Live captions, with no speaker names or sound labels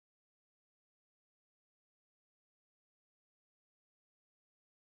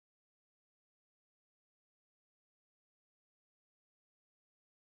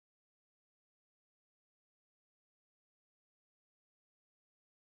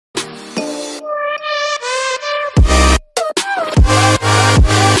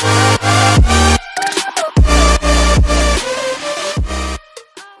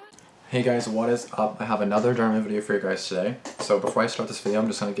Hey guys, what is up? I have another Dhar Mann video for you guys today. So before I start this video, I'm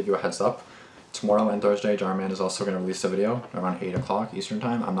just going to give you a heads up. Tomorrow and Thursday, Dhar Mann is also going to release a video around 8 o'clock Eastern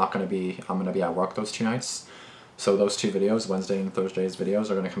time. I'm going to be at work those two nights. So those two videos, Wednesday and Thursday's videos,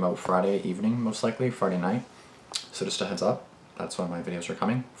 are going to come out Friday evening, most likely, Friday night. So just a heads up, that's when my videos are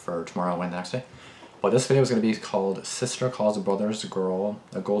coming for tomorrow and the next day. But this video is going to be called Sister Calls Brother's Girl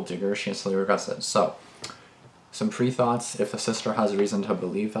a Gold Digger, She Instantly Regrets It. So, some pre-thoughts: if the sister has a reason to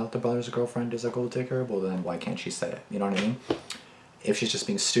believe that the brother's girlfriend is a gold digger, well then why can't she say it? You know what I mean? If she's just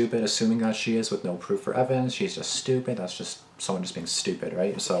being stupid, assuming that she is with no proof or evidence, she's just stupid, that's just someone just being stupid,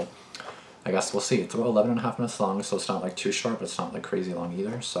 right? So, I guess we'll see. It's about 11.5 minutes long, so it's not like too short, but it's not like crazy long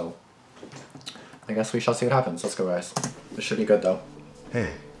either, so I guess we shall see what happens. Let's go, guys. This should be good though.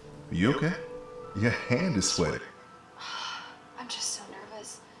 Hey, you okay? Your hand is sweating. I'm just so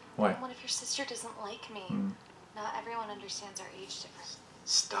nervous. Why? What if your sister doesn't like me? Not everyone understands our age difference.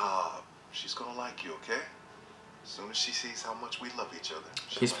 Stop. She's gonna like you, okay? As soon as she sees how much we love each other.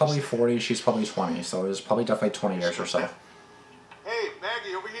 He's probably 40, she's probably 20, so it's probably definitely 20 years or so. Hey,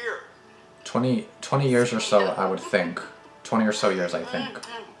 Maggie, over here. 20 years or so, I would think. 20 or so years, I think.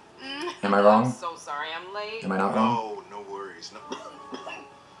 Am I wrong? I'm so sorry I'm late. Am I not wrong? No worries. No.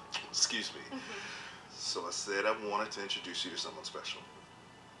 Excuse me. So I said I wanted to introduce you to someone special.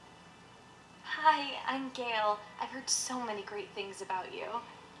 Hi, I'm Gail. I've heard so many great things about you.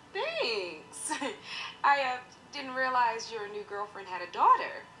 Thanks. I didn't realize your new girlfriend had a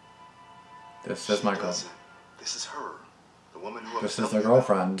daughter. This is my girl. Doesn't. This is her. The woman who This is their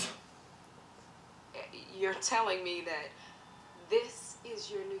girlfriend. You're telling me that this is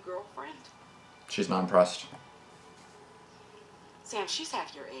your new girlfriend? She's not impressed. Sam, she's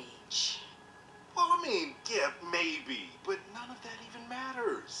half your age. Well, I mean, yeah, maybe, but none of that even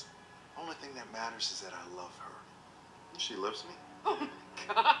matters. Only thing that matters is that I love her. And she loves me. Oh my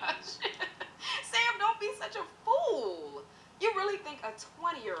gosh. Sam, don't be such a fool. You really think a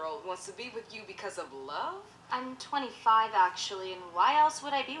 20-year-old wants to be with you because of love? I'm 25 actually, and why else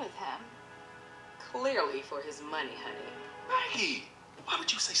would I be with him? Clearly for his money, honey. Maggie, why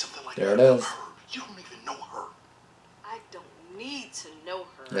would you say something like There that? it is. Her? You don't even know her. I don't need to know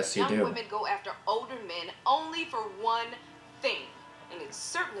her. Yes, you Young do. women go after older men only for one thing, and it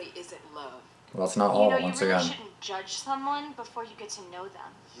certainly isn't love. Well, it's not You all, know, you once really again. shouldn't judge someone before you get to know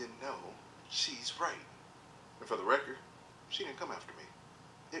them. You know, she's right. And for the record, she didn't come after me.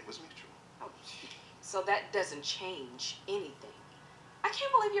 It was mutual. Oh, so that doesn't change anything. I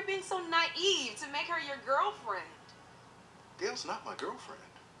can't believe you're being so naive to make her your girlfriend. Gail's not my girlfriend.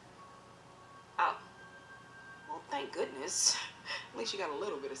 Oh. Well, thank goodness. At least you got a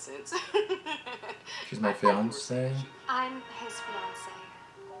little bit of sense. She's my fiance. I'm his fiance.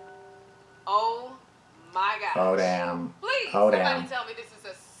 Oh my gosh. Oh, damn. Please, Oh, somebody damn. tell me this is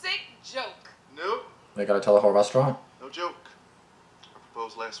a sick joke. Nope, They gotta tell the whole restaurant? no joke. I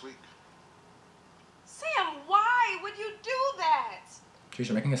proposed last week. Sam, why would you do that? Geez,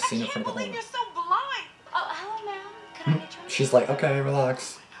 you're making a I scene in can't front of the believe whole... you're so blind. Oh, hello, ma'am. Can I get you? She's like, okay,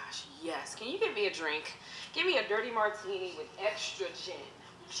 relax. Gosh, yes. Can you give me a drink? Give me a dirty martini with extra gin.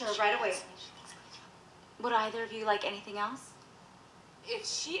 Sure, right away. Would either of you like anything else? If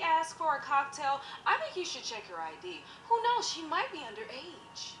she asks for a cocktail, I think you should check her ID. Who knows? She might be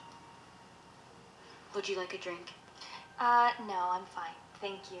underage. Would you like a drink? No, I'm fine.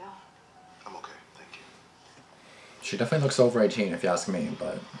 Thank you. I'm okay, thank you. She definitely looks over 18 if you ask me,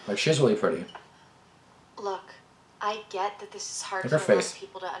 but like she's really pretty. Look, I get that this is hard Look for her a lot face. of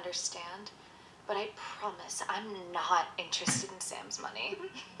people to understand, but I promise I'm not interested in Sam's money.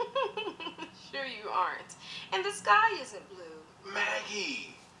 Sure you aren't. And the sky isn't blue.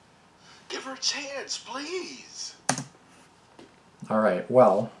 Maggie, give her a chance, please. Alright,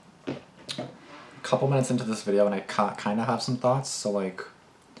 well, a couple minutes into this video and I kind of have some thoughts, so like,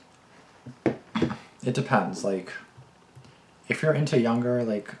 it depends, like, if you're into younger,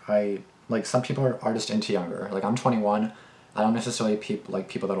 like some people are just into younger, like I'm 21, I don't necessarily like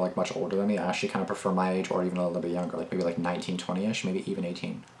people that are like much older than me. I actually kind of prefer my age or even a little bit younger, like maybe like 19, 20-ish, maybe even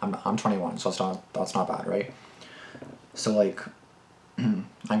 18. I'm 21, so that's not bad, right? So like,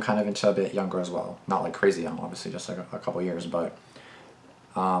 I'm kind of into a bit younger as well. Not like crazy young, obviously, just like a couple years, but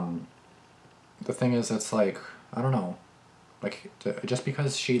the thing is, it's like, I don't know, like, just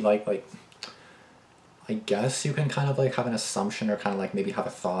because she like, I guess you can kind of like have an assumption or kind of like maybe have a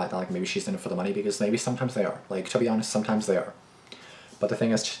thought that like maybe she's in it for the money, because maybe sometimes they are. Like, to be honest, sometimes they are. But the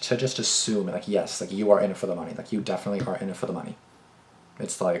thing is to just assume, like, yes, like you are in it for the money. Like, you definitely are in it for the money.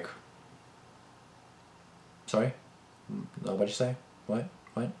 It's like, sorry? What'd you say? What?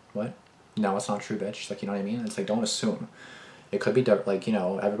 No, it's not true, bitch. Like, you know what I mean? It's like, don't assume. It could be like, you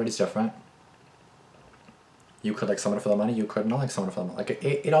know, everybody's different. You could like someone for the money, you could not like someone for the money. Like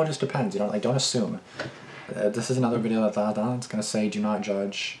it all just depends, you know, like don't assume. This is another video that's gonna say do not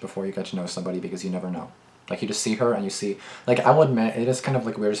judge before you get to know somebody because you never know. Like you just see her and you see, like I will admit it is kind of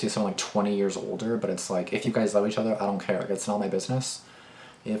like weird to see someone like 20 years older, but it's like if you guys love each other, I don't care. It's not my business.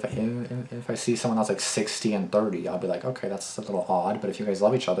 If I see someone that's like 60 and 30, I'll be like, okay, that's a little odd. But if you guys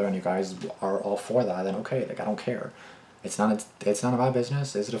love each other and you guys are all for that, then okay, like I don't care. It's none of my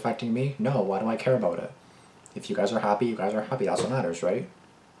business. Is it affecting me? No. Why do I care about it? If you guys are happy, you guys are happy. That's what matters, right?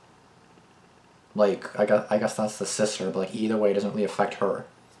 Like I guess that's the sister, but like either way, it doesn't really affect her.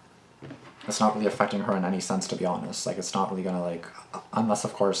 It's not really affecting her in any sense, to be honest. Like it's not really gonna like, unless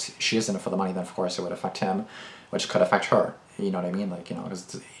of course she is in it for the money, then of course it would affect him, which could affect her. You know what I mean? Like, you know,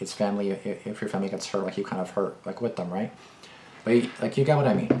 because it's family. If your family gets hurt, like you kind of hurt like with them, right? But like you get what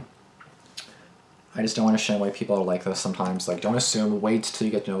I mean. I just don't understand why people are like this sometimes. Like, don't assume. Wait till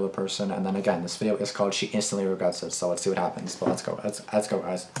you get to know the person, and then again, this video is called "She Instantly Regrets It." So let's see what happens. But let's go. Let's go,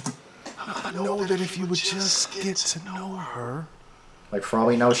 guys. I know that if you would just get to know her. Like for all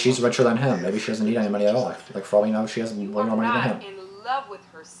we know, she's richer than him. Maybe she doesn't need any money at all. Like for all we know, she has way more money than him. You are not in love with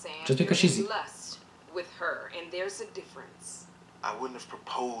her, Sam. Just because she's in lust with her, and there's a difference. I wouldn't have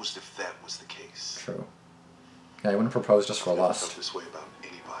proposed if that was the case. True. Yeah, I wouldn't propose just for I never lust. felt this way about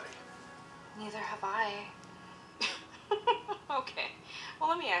anybody. Neither have I. Okay. Well,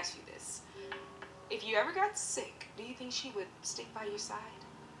 let me ask you this. If you ever got sick, do you think she would stick by your side?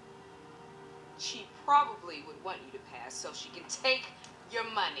 She probably would want you to pass so she can take your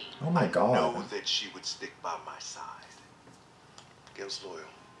money. Oh my God. I know that she would stick by my side. Gail's loyal.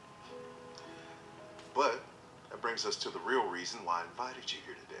 But that brings us to the real reason why I invited you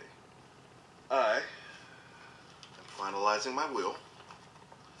here today. I am finalizing my will,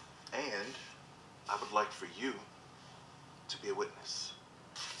 and I would like for you to be a witness.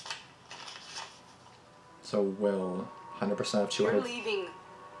 So will 100% of You're 200. leaving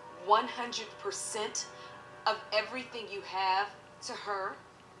 100% of everything you have to her?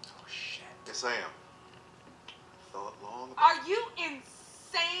 Oh shit. Yes, I am. Thought long about Are you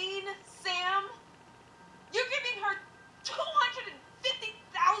insane, Sam? You're giving her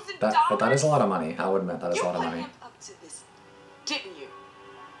 $250,000? That is a lot of money. I would admit that is You a lot of put money. him up to this, didn't you?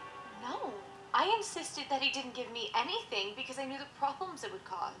 No. I insisted that he didn't give me anything because I knew the problems it would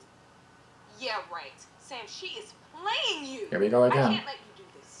cause. Yeah, right. Sam, she is playing you. Here we go again. I can't let you do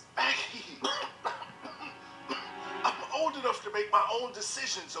this. Maggie. I'm old enough to make my own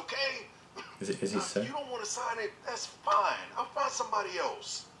decisions, okay? Is he If sick? you don't want to sign it, that's fine. I'll find somebody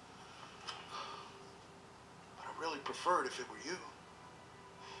else. But I really prefer it if it were you.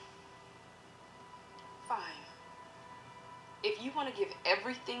 Fine. If you want to give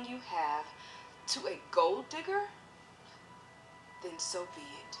everything you have to a gold digger, then so be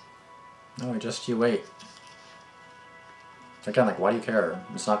it. No, just you wait. Again, like, why do you care?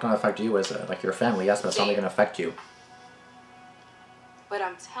 It's not going to affect you, is it? Like, your family, yes, but it's not really going to affect you. But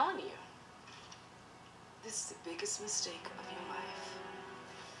I'm telling you, this is the biggest mistake of your life.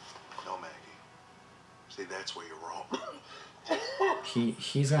 No, Maggie. See, that's where you're wrong.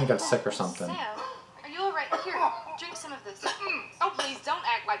 He's going to get sick or something. Sam, are you alright? Here, drink some of this. Oh, please, don't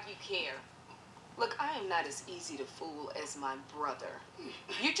act like you care. Look, I am not as easy to fool as my brother.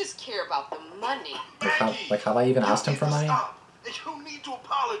 You just care about the money. Like, have I even asked him for money? Stop. And you need to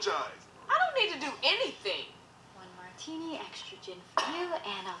apologize. I don't need to do anything. One martini, extra gin for you,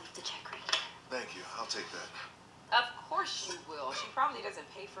 and I'll leave the check right here. Thank you. I'll take that. Of course you will. She probably doesn't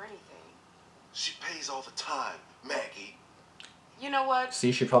pay for anything. She pays all the time, Maggie. You know what?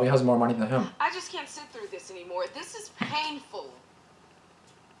 See, she probably has more money than him. I just can't sit through this anymore. This is painful.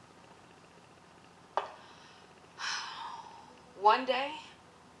 One day,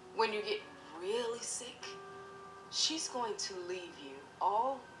 when you get really sick, she's going to leave you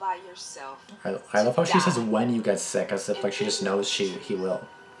all by yourself. I love how she die. says when you get sick, as if like she just knows he will.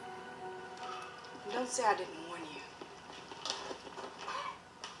 Don't say I didn't warn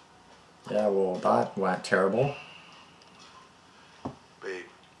you. Yeah, well, that went terrible. Babe,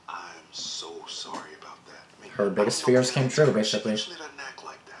 I'm so sorry about that. I mean, Her biggest I don't know fears came true, She basically. usually doesn't act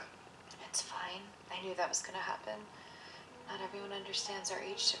like that. It's fine. I knew that was gonna happen. Not everyone understands our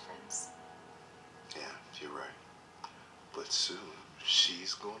age difference. Yeah, you're right. But soon,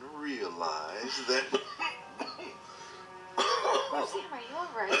 she's gonna realize that... Oh, Sam, are you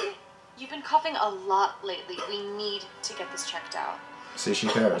alright? You've been coughing a lot lately. We need to get this checked out. See, she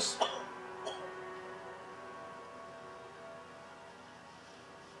cares.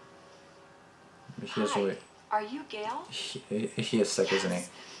 He is really... Are you Gail? He is sick, isn't he?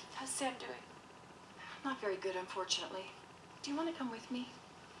 How's Sam doing? Not very good, unfortunately. Do you want to come with me?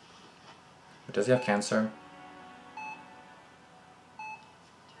 Does he have cancer?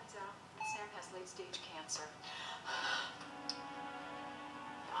 Turns out Sam has late-stage cancer.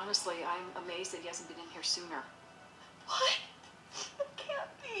 Honestly, I'm amazed that he hasn't been in here sooner. What? It can't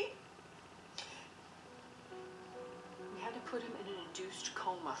be. We had to put him in an induced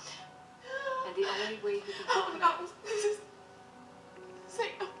coma. And the only way we could Oh get him no, out... this is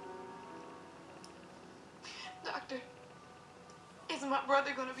Sam. Doctor, is my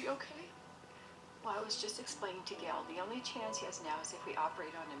brother gonna be okay? Well, I was just explaining to Gail, the only chance he has now is if we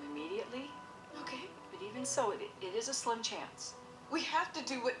operate on him immediately. Okay. But even so, it is a slim chance. We have to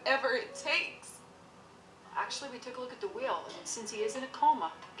do whatever it takes. Actually, we took a look at the will, and since he is in a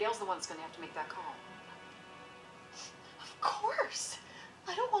coma, Gail's the one that's going to have to make that call. Of course.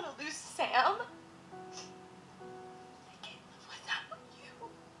 I don't want to lose Sam. I can't live without you.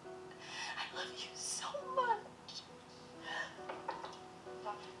 I love you so much.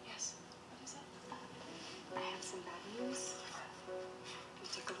 Doctor, yes? What is it? I have some bad news. We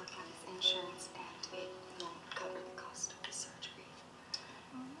took a look at his insurance and it won't cover the cost of the surgery.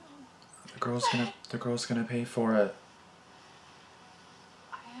 Oh, no. The girl's gonna pay for it.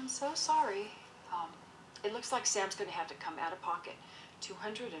 I am so sorry. It looks like Sam's going to have to come out of pocket.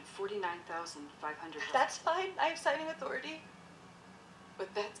 $249,500. That's fine. I have signing authority.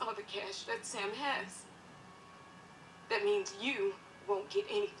 But that's all the cash that Sam has. That means you won't get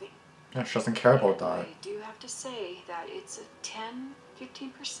anything. Yeah, she doesn't care about that. I do have to say that it's a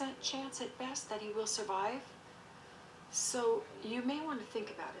 10-15% chance at best that he will survive. So you may want to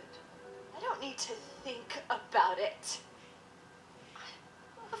think about it. I don't need to think about it. I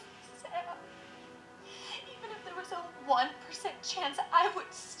love Sam. Even if there was a 1% chance, I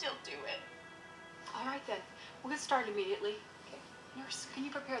would still do it. All right then. We'll get started immediately. Okay. Nurse, can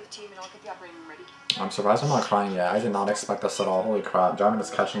you prepare the team and I'll get the operating room ready? I'm surprised I'm not crying yet. I did not expect this at all. Holy crap. Damian is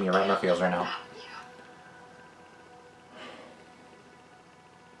catching me right in the feels right now.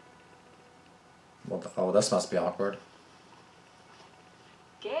 Well, oh, this must be awkward.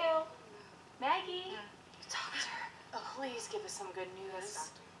 Gail. Maggie. Doctor, please give us some good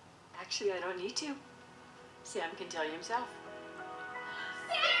news. Actually, I don't need to. Sam can tell you himself.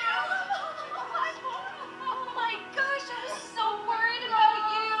 Sam! Oh my gosh, I was so worried about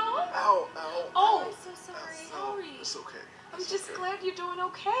you. Ow, ow. Oh, I'm so sorry. Sorry. It's okay. I'm It's just okay. glad you're doing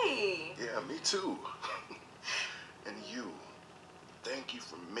okay. Yeah, me too. And you, thank you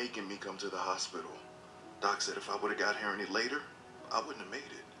for making me come to the hospital. Doc said if I would have got here any later, I wouldn't have made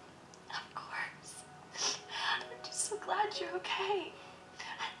it. Of course. I'm just so glad you're okay.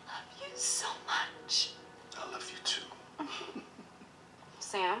 I love you so much. I love you too.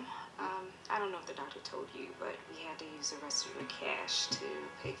 Sam, I don't know if the doctor told you, but we had to use the rest of your cash to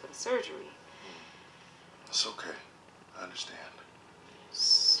pay for the surgery. It's okay. I understand.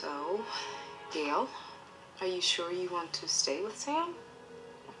 So, Gail, are you sure you want to stay with Sam?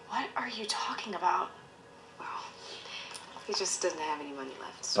 What are you talking about? Well, he just doesn't have any money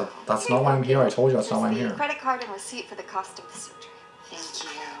left, so... That's not why I'm here. I told you that's not why I'm Just the here. credit card and receipt for the cost of the surgery. Thank you.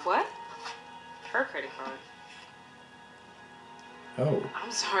 What? Her credit card? Oh.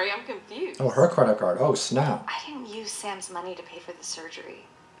 I'm sorry, I'm confused. Oh, her credit card. Oh, snap. I didn't use Sam's money to pay for the surgery.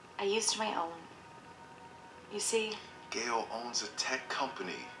 I used my own. You see, Gail owns a tech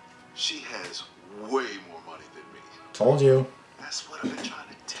company. She has way more money than me. Told you. That's what I've been trying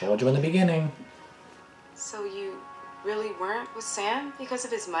to tell Told you in the beginning. So you really weren't with Sam because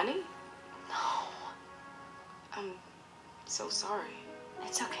of his money? no, I'm so sorry.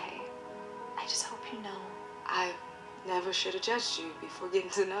 it's okay. I just hope you know. I never should have judged you before getting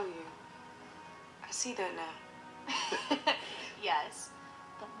to know you. I see that now. Yes,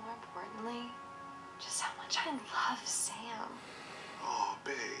 but more importantly, just how much I love Sam. Oh,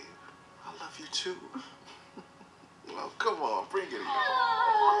 babe. I love you too. Well, come on, bring it in.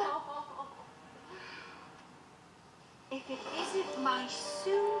 If it isn't my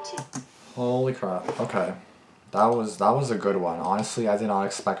soon-to... Holy crap. Okay. That was a good one. Honestly, I did not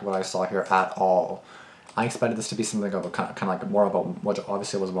expect what I saw here at all. I expected this to be something of a kind of like more about, which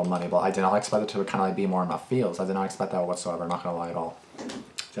obviously was about money, but I did not expect it to kind of like be more in my feels. I did not expect that whatsoever, not gonna lie at all.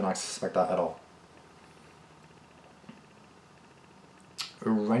 Did not expect that at all.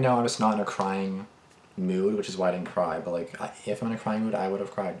 Right now I'm just not in a crying mood, which is why I didn't cry, but like, if I'm in a crying mood, I would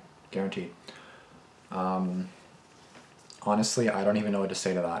have cried. Guaranteed. Honestly, I don't even know what to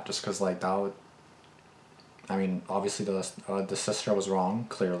say to that, just because like that would, I mean, obviously the sister was wrong,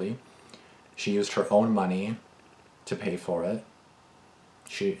 clearly. She used her own money to pay for it.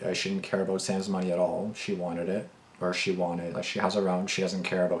 She didn't care about Sam's money at all. She wanted it, or she has her own. She doesn't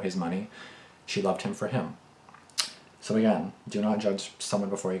care about his money. She loved him for him. So again, do not judge someone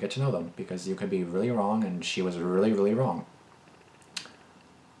before you get to know them, because you could be really wrong, and she was really, really wrong.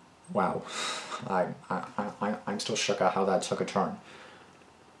 Wow. I'm still shook at how that took a turn.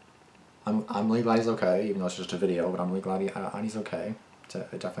 I'm really glad he's okay, even though it's just a video, but I'm really glad he's okay.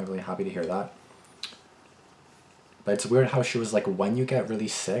 Definitely really happy to hear that. But it's weird how she was like, when you get really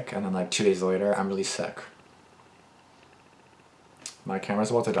sick, and then like 2 days later, I'm really sick. My camera's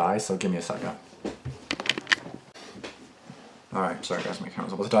about to die, so give me a second. Alright, sorry guys, my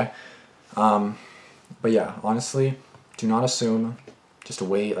camera's about to die. But yeah, honestly, do not assume. Just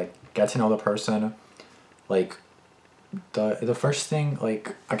wait, like, get to know the person. Like, the first thing,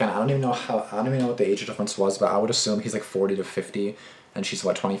 like, again, I don't even know what the age difference was, but I would assume he's like 40 to 50, and she's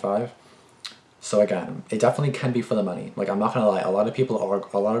what, 25? So again, it definitely can be for the money. Like, I'm not gonna lie, a lot of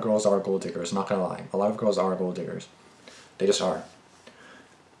girls are gold diggers, not gonna lie. A lot of girls are gold diggers. They just are.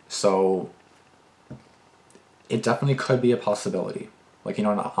 So, it definitely could be a possibility. Like, you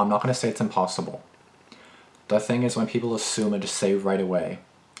know, I'm not gonna say it's impossible. The thing is, when people assume and just say right away,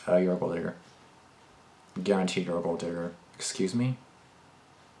 you're a gold digger. Guaranteed you're a gold digger. Excuse me?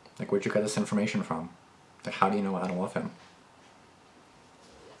 Like, where'd you get this information from? Like, how do you know I don't love him?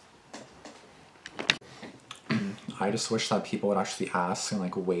 I just wish that people would actually ask and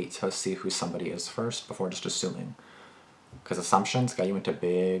like wait to see who somebody is first before just assuming. Because assumptions get you into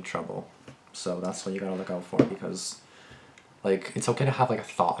big trouble. So that's what you gotta look out for, because like, it's okay to have like a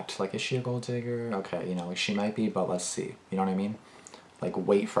thought. Like, is she a gold digger? Okay, you know, like she might be, but let's see. You know what I mean? Like,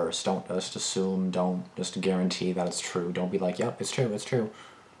 wait first. Don't just assume. Don't just guarantee that it's true. Don't be like, yep, it's true, it's true.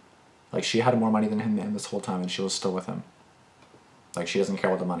 Like, she had more money than him in this whole time, and she was still with him. Like, she doesn't care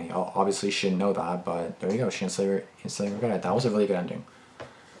about the money. Obviously, she didn't know that, but there you go. She instantly regret it. That was a really good ending.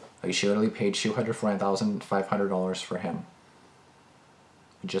 Like, she literally paid $249,500 for him.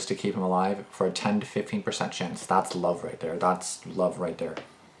 Just to keep him alive for a 10 to 15% chance. That's love right there. That's love right there.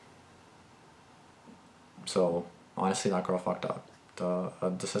 So, honestly, that girl fucked up. The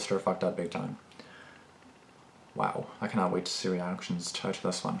sister fucked up big time. Wow, I cannot wait to see reactions to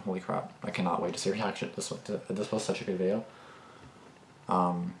this one. Holy crap. I cannot wait to see reaction. This was such a good video.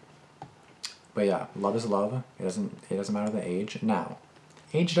 But yeah, love is love. It doesn't matter the age. Now,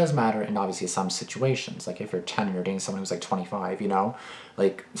 age does matter in obviously some situations. Like if you're 10 and you're dating someone who's like 25, you know,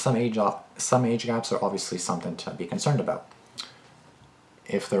 like some age gaps are obviously something to be concerned about.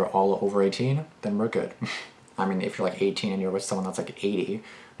 If they're all over 18, then we're good. I mean, if you're like 18 and you're with someone that's like 80,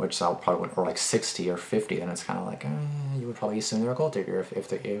 which I'll probably, or like 60 or 50, then it's kind of like, you would probably assume they're a gold digger if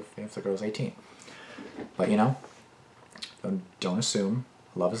the girl's 18. But you know, don't assume.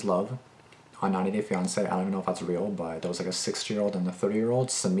 Love is love. On 90 Day Fiancé, I don't even know if that's real, but there was like a 60-year-old and a 30-year-old,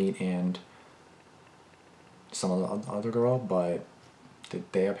 Samit and some other girl, but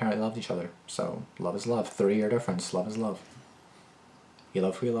they apparently loved each other. So love is love. 30-year difference. Love is love. You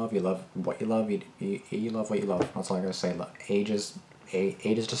love who you love. You love what you love. You love what you love. That's all I gotta say. Age is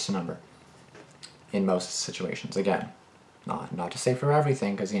just a number. In most situations, again, not to say for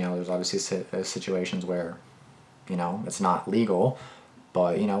everything, because you know there's obviously situations where, you know, it's not legal,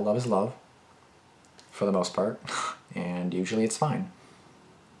 but you know, love is love. For the most part, and usually it's fine.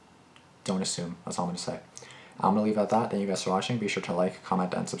 Don't assume. That's all I'm gonna say. I'm gonna leave it at that. Thank you guys for watching. Be sure to like,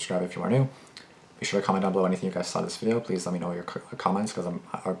 comment, and subscribe if you are new. Be sure to comment down below anything you guys saw this video. Please let me know your comments or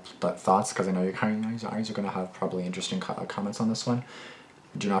thoughts, because I know you guys are gonna have probably interesting comments on this one.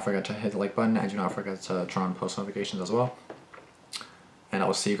 Do not forget to hit the like button, and do not forget to turn on post notifications as well. And I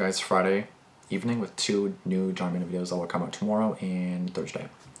will see you guys Friday evening with 2 new Dhar Mann videos that will come out tomorrow and Thursday.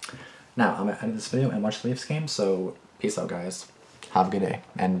 Now, I'm going to end this video and watch the Leafs game, so peace out, guys. Have a good day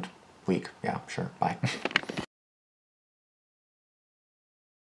and week. Yeah, sure. Bye.